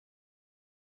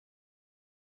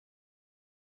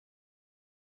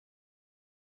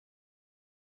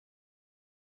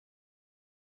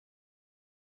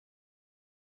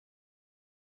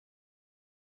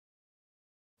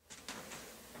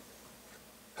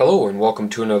Hello and welcome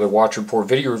to another Watch Report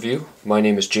video review. My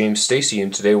name is James Stacy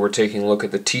and today we're taking a look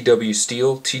at the TW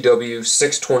Steel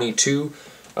TW622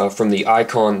 from the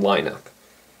Icon lineup.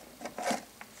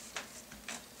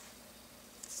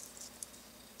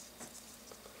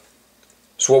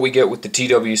 So what we get with the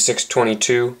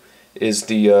TW622 is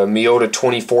the Miyota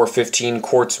 2415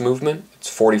 quartz movement. It's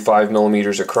 45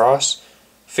 millimeters across,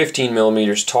 15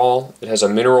 millimeters tall. It has a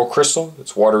mineral crystal.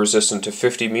 It's water resistant to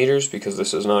 50 meters because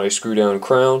this is not a screw down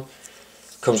crown.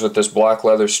 Comes with this black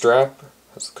leather strap.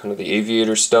 That's kind of the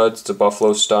aviator studs. It's a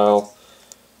buffalo style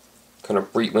kind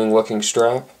of Breitling looking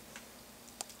strap.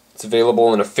 It's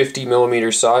available in a 50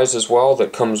 millimeter size as well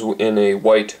that comes in a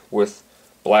white with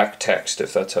black text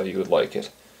if that's how you would like it.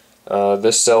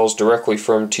 This sells directly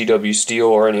from TW Steel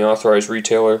or any authorized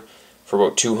retailer for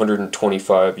about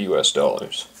 $225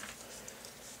 US.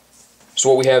 So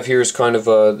what we have here is kind of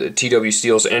the TW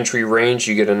Steel's entry range.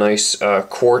 You get a nice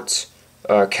quartz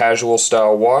casual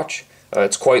style watch.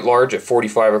 It's quite large at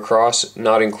 45 across,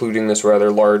 not including this rather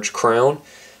large crown.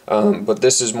 But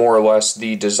this is more or less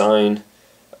the design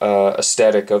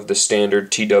aesthetic of the standard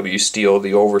TW Steel.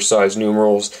 The oversized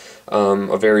numerals,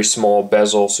 a very small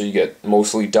bezel, so you get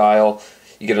mostly dial.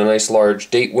 You get a nice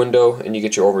large date window, and you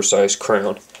get your oversized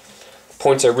crown.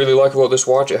 Points I really like about this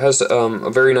watch: it has a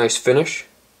very nice finish.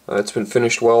 It's been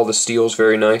finished well. The steel's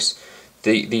very nice.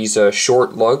 These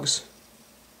short lugs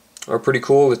are pretty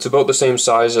cool. It's about the same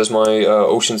size as my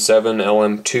Ocean 7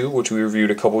 LM2, which we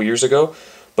reviewed a couple years ago,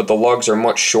 but the lugs are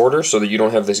much shorter so that you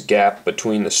don't have this gap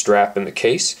between the strap and the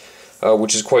case,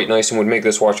 which is quite nice and would make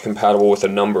this watch compatible with a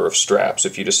number of straps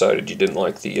if you decided you didn't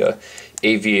like the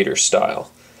aviator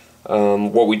style.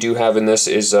 What we do have in this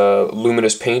is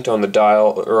luminous paint on the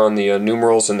dial, or on the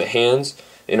numerals and the hands.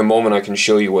 In a moment I can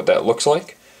show you what that looks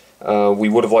like. We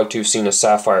would have liked to have seen a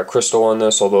sapphire crystal on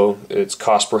this, although it's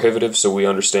cost prohibitive, so we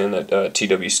understand that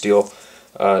TW Steel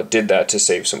did that to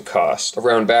save some cost.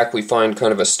 Around back we find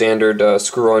kind of a standard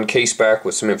screw-on case back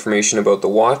with some information about the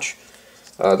watch.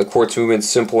 The quartz movement's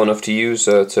simple enough to use.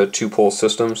 It's a two-pull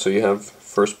system, so you have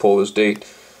first pull is date,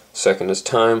 second is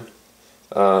time.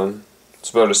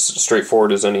 It's about as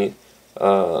straightforward as any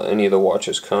of the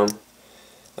watches come.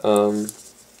 You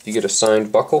get a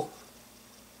signed buckle.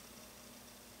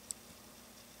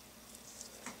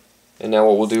 And now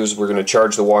what we'll do is we're going to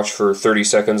charge the watch for 30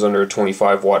 seconds under a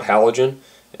 25 watt halogen,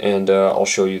 and I'll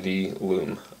show you the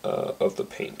lume of the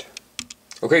paint.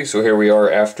 Okay, so here we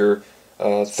are after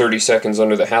 30 seconds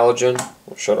under the halogen.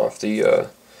 We'll shut off the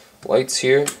lights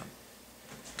here.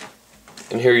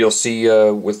 And here you'll see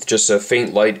with just a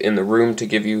faint light in the room to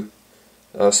give you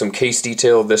some case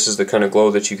detail, this is the kind of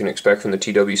glow that you can expect from the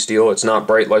TW Steel. It's not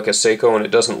bright like a Seiko, and it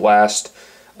doesn't last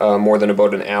more than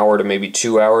about an hour to maybe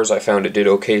 2 hours. I found it did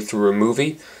okay through a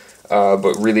movie,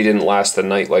 but really didn't last the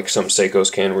night like some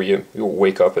Seikos can, where you'll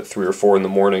wake up at 3 or 4 in the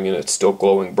morning and it's still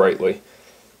glowing brightly.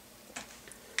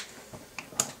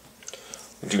 What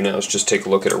we'll do now is just take a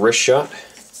look at a wrist shot.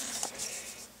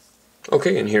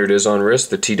 Okay, and here it is on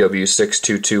wrist, the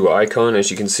TW622 Icon.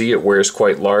 As you can see, it wears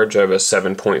quite large. I have a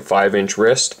 7.5 inch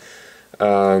wrist.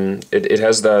 It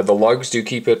has the lugs do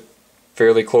keep it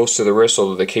fairly close to the wrist,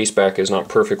 although the case back is not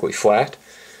perfectly flat.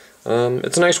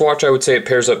 It's a nice watch. I would say it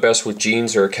pairs up best with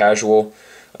jeans or a casual,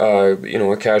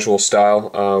 a casual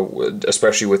style,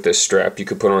 especially with this strap. You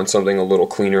could put on something a little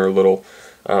cleaner, a little,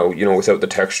 without the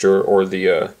texture or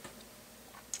the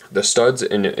studs,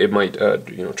 and it might,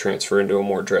 transfer into a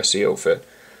more dressy outfit.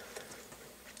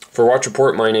 For Watch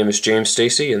Report, my name is James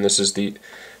Stacy, and this is the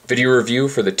video review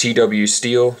for the TW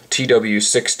Steel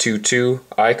TW622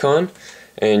 Icon.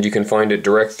 And you can find it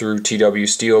direct through TW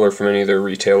Steel or from any of their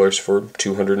retailers for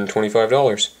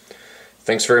 $225.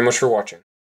 Thanks very much for watching.